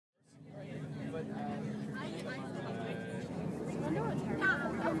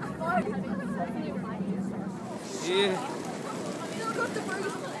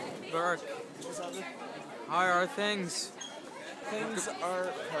Mark. How are things? Things are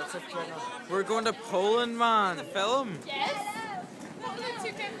perfect right now. We're going to Poland, man. The film. Yes. Poland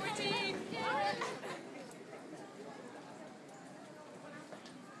 2K14.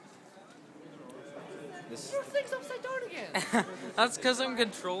 This. Your thing's upside down again. That's because I'm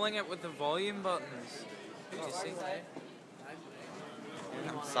controlling it with the volume buttons. Did you see?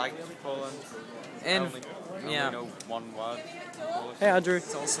 I'm psyched for Poland. And I only know one word. Hey Andrew.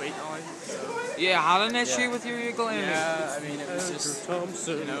 It's all sweet now. you had an issue with your ukulele. Yeah, I mean it was just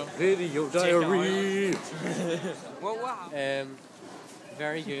Thompson, you know, video diary. Wow.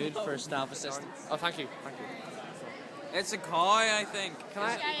 very good for staff assistant. Oh, thank you. Thank you. It's a cow, I think. Can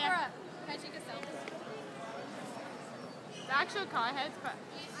I? Yeah. Can I take a selfie? The actual cow heads, but.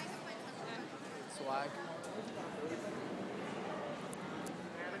 Swag.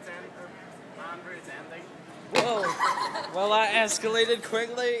 Whoa. Well, that escalated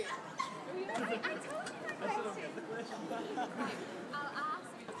quickly.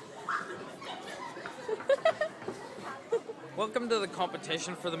 Welcome to the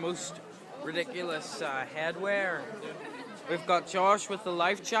competition for the most ridiculous headwear. We've got Josh with the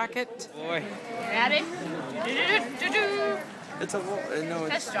life jacket. Boy. Ready? It's a no.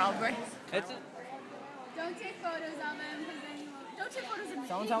 That's strawberry. It's Don't take photos of them, because then you won't. Don't take photos of me.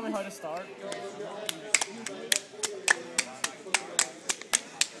 Someone tell me how to start.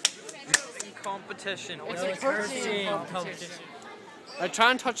 competition. It's a cursing competition.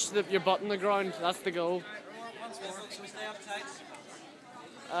 Try and touch your butt on the ground. That's the goal.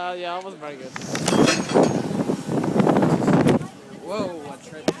 Yeah, that wasn't very good. Whoa, a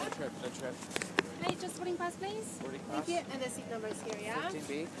trip. Hey, just boarding pass, please. Thank you. And the seat numbers here, yeah?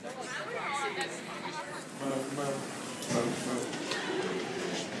 15B.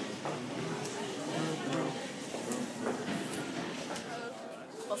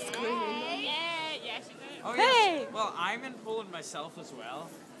 Oh, Hey! yes. Well, I'm in Poland myself as well.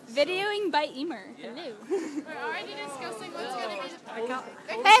 Videoing by Emer. Hello. We're already discussing what's going to be.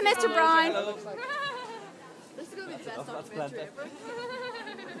 Hey, Mr. Brown. This is going to be the best documentary ever.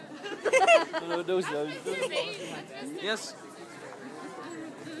 Those. Yes.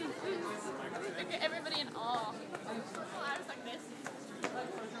 Look at everybody in awe. Oh, I was like this.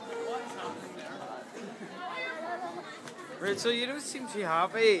 Right, so you don't seem too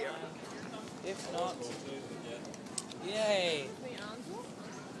happy. If not, yay.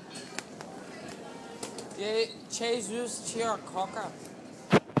 Jesus Chircoca.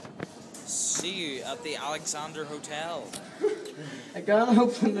 See you at the Alexander Hotel. I can't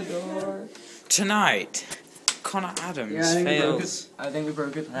open the door. Tonight, Connor Adams fails. I think we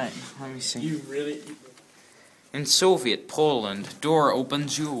broke it. Right, let me see. You really... In Soviet Poland, door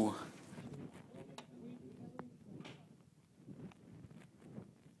opens you.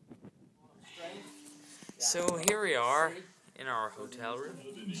 So here we are in our hotel room.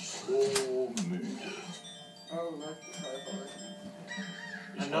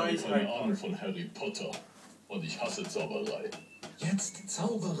 Ich habe keine Ahnung von Harry Potter und ich hasse Zauberei. Jetzt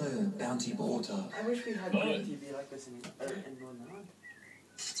zaubere, Bertie Broter. I wish we had TV like this in one.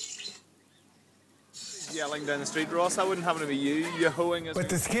 Yelling down the street, Ross. That wouldn't happen to be you. You're hoeing us. But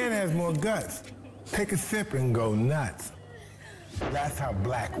the skin has more guts. Take a sip and go nuts. That's how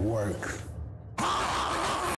black works.